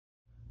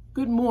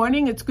Good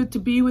morning. It's good to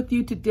be with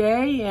you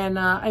today, and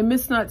I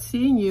miss not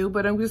seeing you,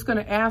 but I'm just going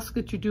to ask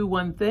that you do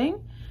one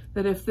thing,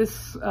 that if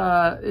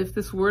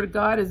this Word of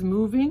God is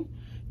moving,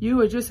 you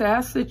would just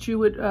ask that you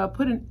would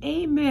put an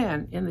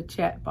amen in the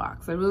chat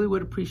box. I really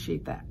would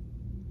appreciate that.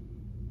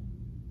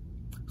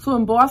 So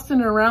in Boston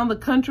and around the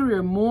country, we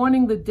are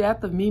mourning the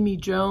death of Mimi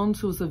Jones,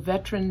 who was a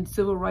veteran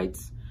civil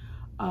rights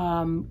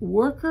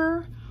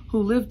worker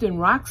who lived in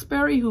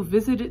Roxbury, who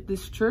visited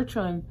this church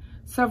on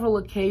several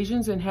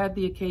occasions and had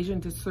the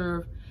occasion to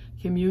serve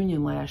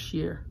communion last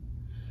year.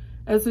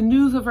 As the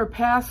news of her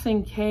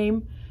passing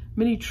came,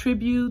 many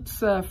tributes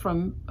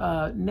from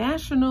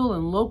national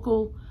and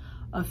local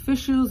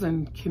officials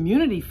and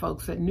community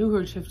folks that knew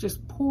her have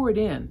just poured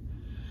in.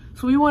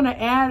 So we want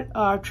to add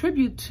our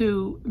tribute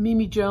to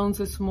Mimi Jones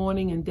this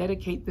morning and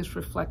dedicate this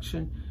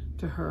reflection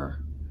to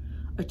her.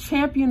 A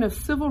champion of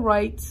civil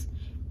rights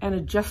and a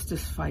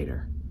justice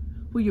fighter.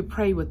 Will you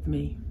pray with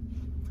me?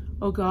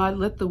 Oh God,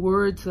 let the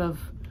words of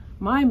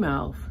my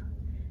mouth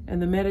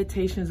and the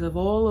meditations of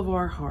all of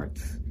our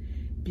hearts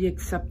be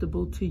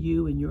acceptable to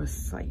you in your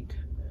sight.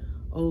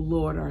 O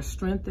Lord, our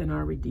strength and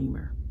our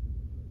Redeemer.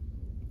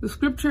 The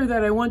scripture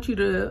that I want you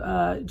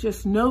to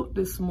just note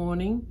this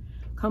morning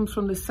comes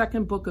from the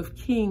second book of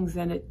Kings,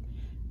 and it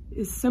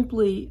is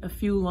simply a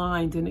few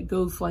lines, and it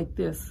goes like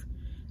this.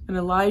 And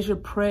Elijah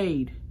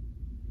prayed,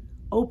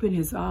 "Open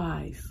his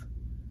eyes,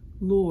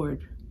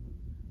 Lord,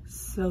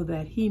 so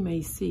that he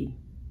may see."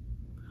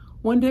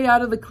 One day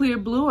out of the clear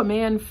blue, a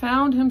man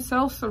found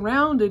himself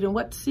surrounded in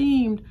what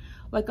seemed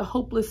like a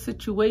hopeless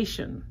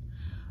situation.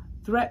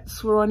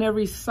 Threats were on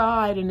every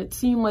side, and it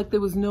seemed like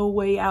there was no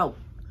way out.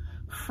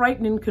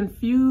 Frightened and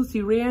confused,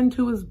 he ran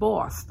to his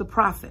boss, the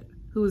prophet,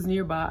 who was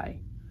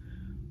nearby.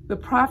 The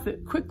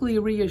prophet quickly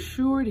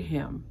reassured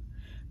him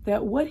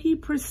that what he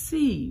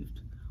perceived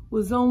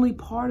was only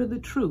part of the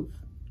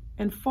truth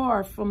and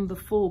far from the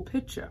full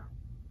picture.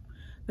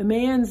 The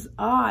man's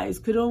eyes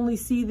could only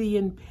see the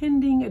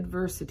impending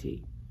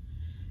adversity,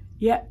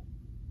 yet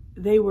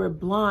they were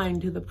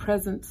blind to the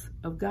presence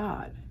of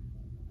God.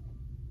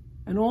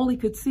 And all he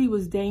could see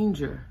was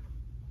danger.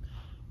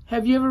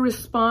 Have you ever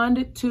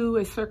responded to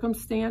a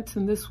circumstance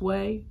in this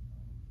way?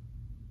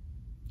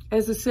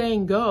 As the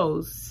saying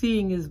goes,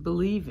 seeing is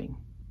believing.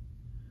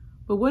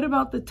 But what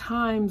about the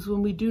times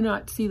when we do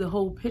not see the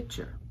whole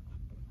picture?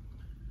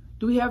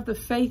 Do we have the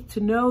faith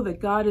to know that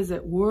God is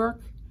at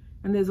work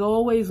and there's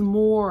always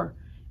more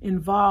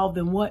involved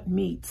than what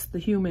meets the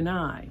human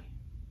eye?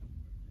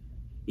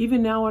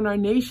 Even now in our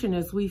nation,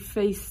 as we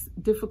face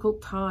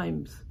difficult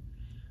times,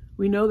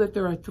 we know that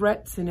there are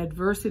threats and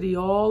adversity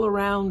all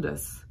around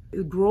us.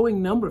 A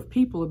growing number of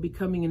people are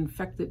becoming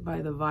infected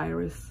by the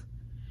virus,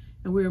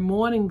 and we are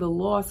mourning the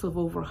loss of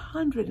over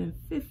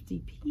 150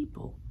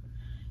 people.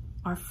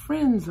 Our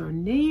friends, our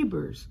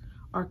neighbors,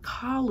 our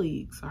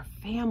colleagues, our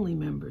family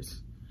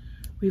members.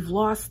 We've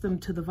lost them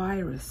to the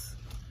virus.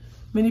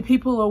 Many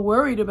people are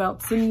worried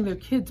about sending their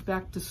kids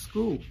back to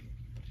school.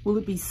 Will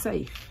it be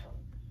safe?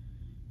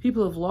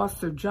 People have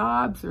lost their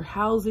jobs, their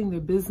housing,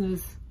 their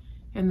business,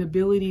 and the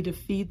ability to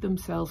feed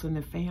themselves and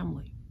their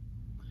family.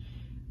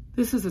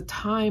 This is a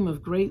time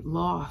of great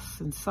loss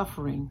and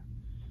suffering.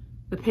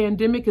 The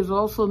pandemic has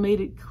also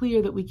made it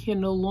clear that we can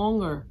no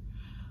longer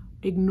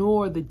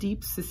ignore the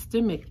deep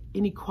systemic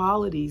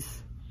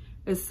inequalities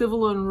as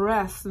civil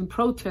unrest and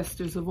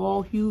protesters of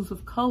all hues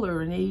of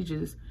color and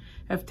ages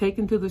have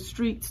taken to the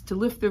streets to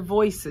lift their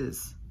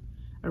voices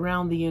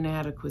around the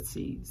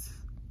inadequacies.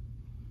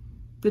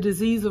 The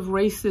disease of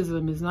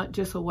racism is not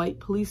just a white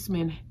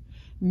policeman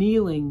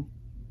kneeling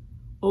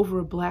over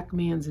a black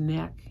man's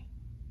neck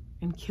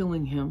and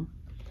killing him.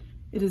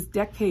 It is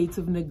decades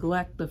of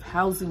neglect of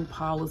housing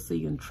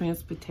policy and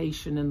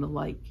transportation and the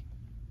like.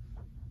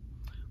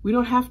 We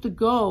don't have to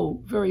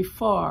go very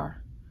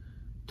far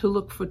to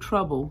look for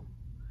trouble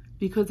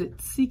because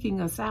it's seeking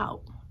us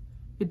out.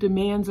 It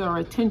demands our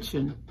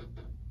attention.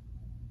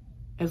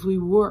 As we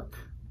work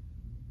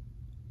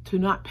to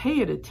not pay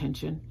it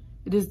attention,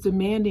 it is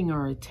demanding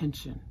our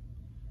attention,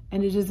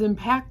 and it is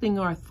impacting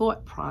our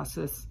thought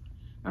process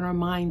and our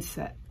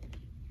mindset.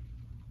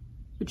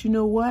 But you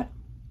know what?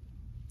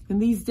 In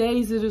these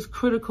days, it is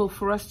critical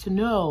for us to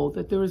know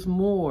that there is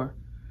more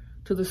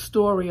to the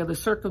story or the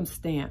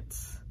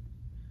circumstance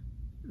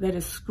that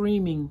is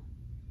screaming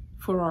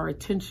for our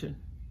attention.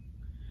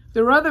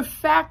 There are other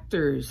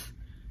factors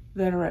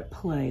that are at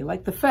play,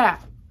 like the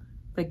fact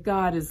that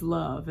God is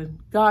love, and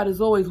God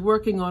is always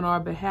working on our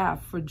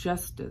behalf for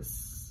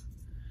justice.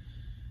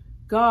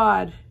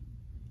 God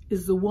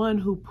is the one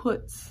who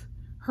puts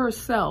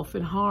herself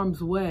in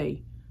harm's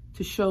way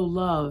to show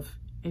love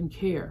and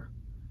care.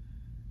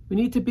 We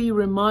need to be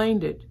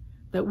reminded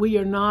that we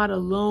are not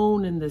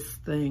alone in this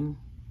thing,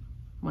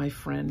 my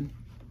friend.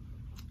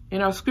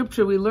 In our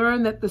scripture, we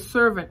learn that the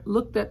servant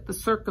looked at the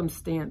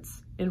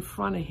circumstance in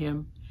front of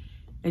him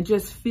and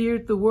just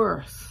feared the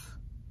worst.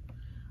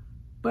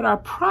 But our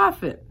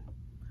prophet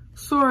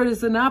saw it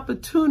as an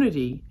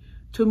opportunity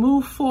to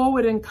move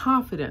forward in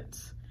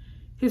confidence.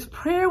 His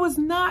prayer was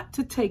not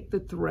to take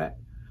the threat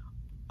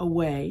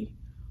away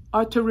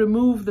or to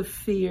remove the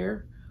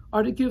fear,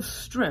 or to give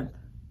strength.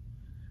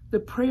 The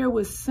prayer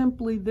was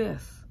simply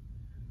this: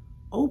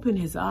 open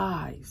his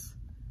eyes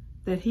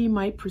that he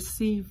might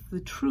perceive the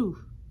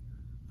truth,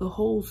 the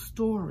whole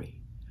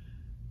story,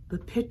 the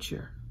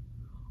picture.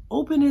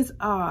 Open his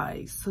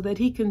eyes so that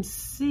he can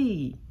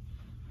see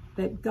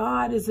that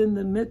God is in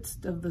the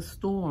midst of the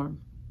storm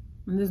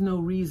and there's no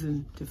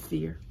reason to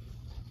fear.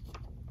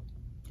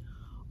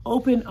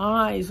 Open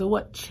eyes are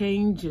what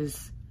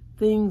changes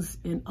things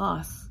in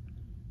us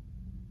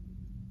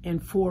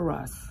and for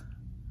us.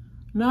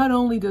 Not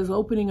only does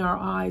opening our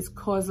eyes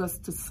cause us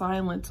to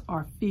silence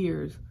our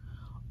fears,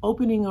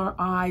 opening our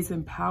eyes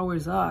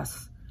empowers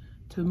us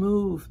to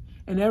move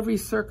in every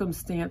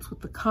circumstance with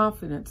the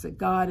confidence that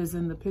God is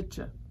in the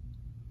picture.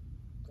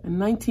 In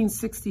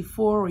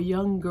 1964, a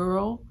young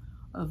girl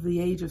of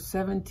the age of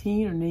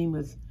 17, her name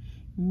was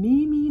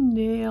Mimi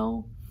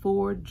Nail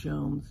Ford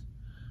Jones,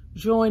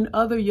 joined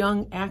other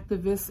young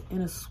activists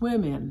in a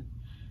swim-in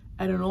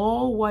at an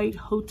all-white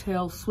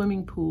hotel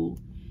swimming pool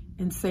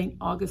in St.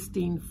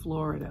 Augustine,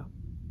 Florida.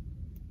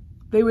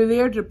 They were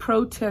there to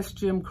protest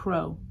Jim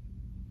Crow.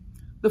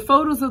 The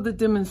photos of the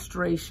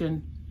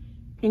demonstration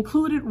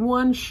included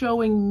one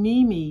showing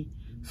Mimi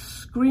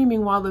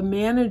screaming while the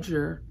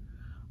manager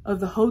of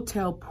the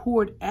hotel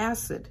poured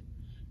acid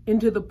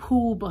into the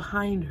pool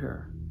behind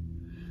her.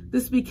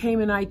 This became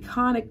an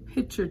iconic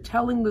picture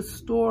telling the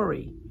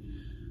story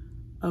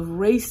of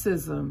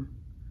racism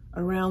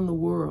around the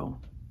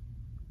world.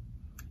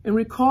 In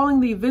recalling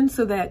the events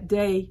of that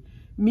day,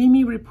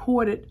 Mimi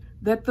reported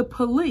that the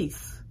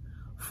police,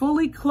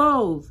 fully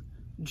clothed,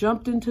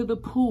 jumped into the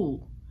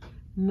pool,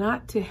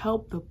 not to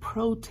help the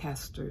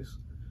protesters,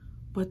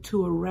 but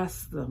to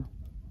arrest them.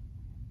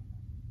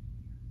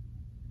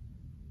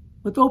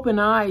 With open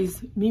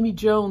eyes, Mimi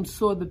Jones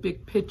saw the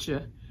big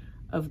picture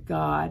of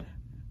God,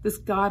 this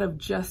God of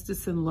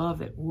justice and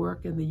love at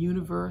work in the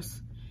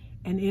universe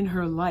and in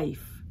her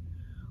life.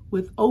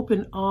 With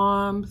open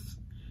arms,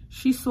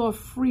 she saw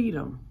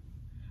freedom,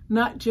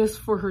 not just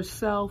for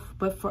herself,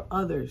 but for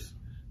others,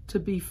 to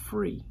be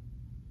free.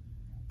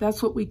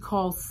 That's what we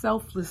call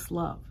selfless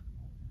love.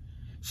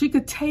 She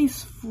could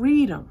taste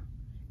freedom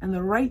and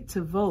the right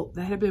to vote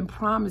that had been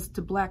promised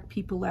to Black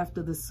people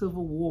after the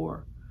Civil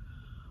War.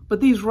 But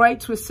these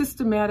rights were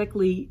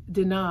systematically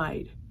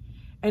denied.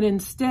 And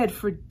instead,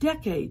 for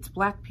decades,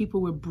 Black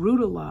people were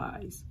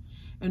brutalized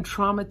and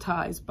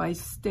traumatized by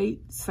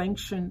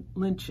state-sanctioned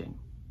lynching.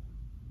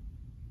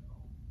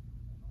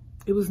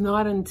 It was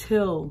not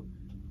until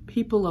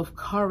people of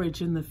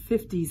courage in the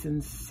 50s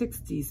and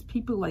 60s,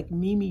 people like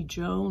Mimi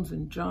Jones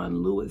and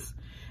John Lewis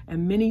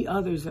and many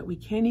others that we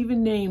can't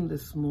even name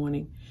this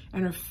morning,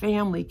 and her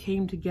family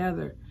came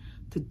together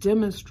to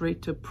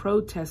demonstrate, to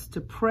protest,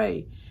 to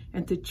pray,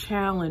 and to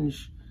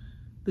challenge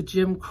the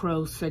Jim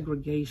Crow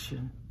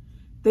segregation.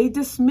 They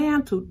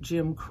dismantled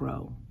Jim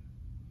Crow,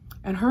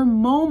 and her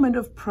moment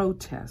of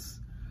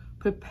protest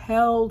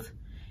propelled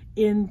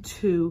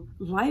into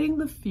lighting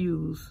the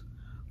fuse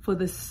for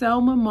the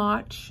Selma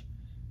March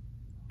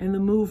and the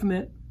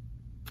movement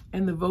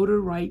and the Voter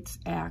Rights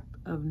Act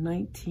of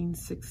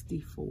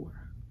 1964.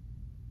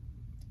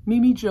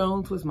 Mimi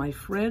Jones was my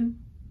friend,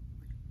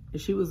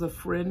 and she was a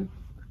friend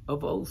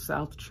of Old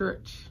South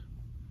Church.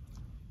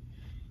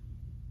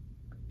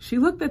 She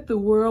looked at the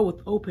world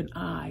with open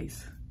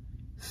eyes,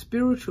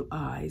 spiritual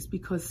eyes,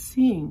 because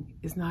seeing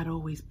is not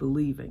always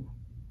believing.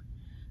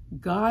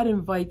 God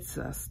invites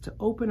us to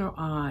open our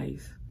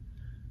eyes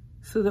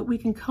so that we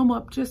can come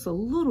up just a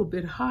little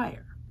bit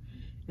higher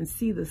and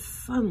see the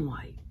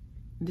sunlight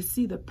and to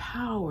see the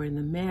power and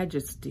the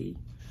majesty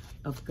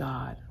of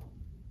God.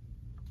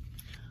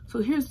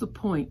 So here's the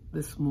point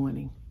this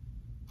morning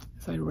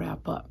as I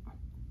wrap up.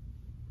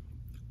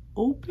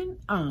 Open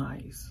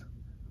eyes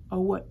are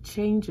what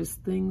changes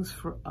things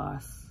for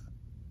us.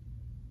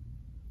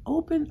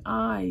 Open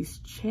eyes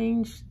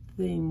change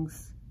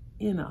things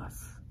in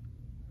us.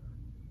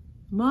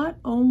 Not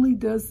only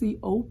does the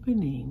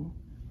opening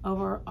of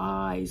our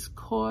eyes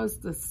cause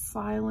the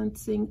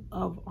silencing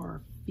of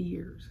our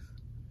fears,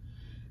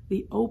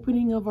 the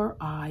opening of our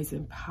eyes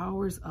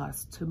empowers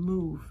us to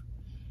move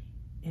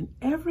in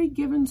every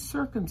given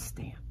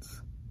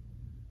circumstance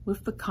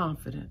with the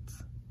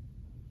confidence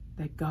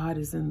that God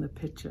is in the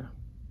picture.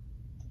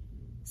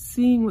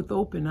 Seeing with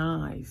open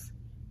eyes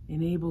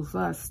enables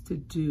us to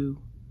do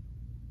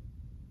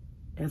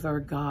as our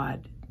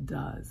God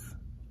does.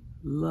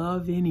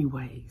 Love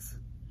anyways,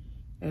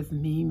 as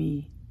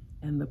Mimi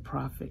and the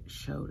prophet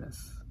showed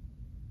us.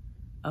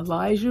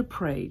 Elijah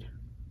prayed,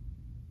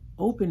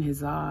 open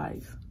his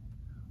eyes,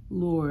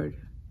 Lord,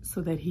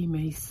 so that he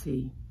may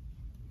see.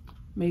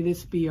 May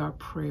this be our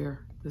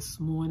prayer this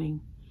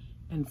morning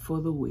and for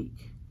the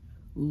week.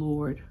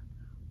 Lord,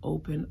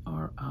 open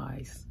our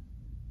eyes.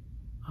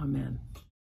 Amen.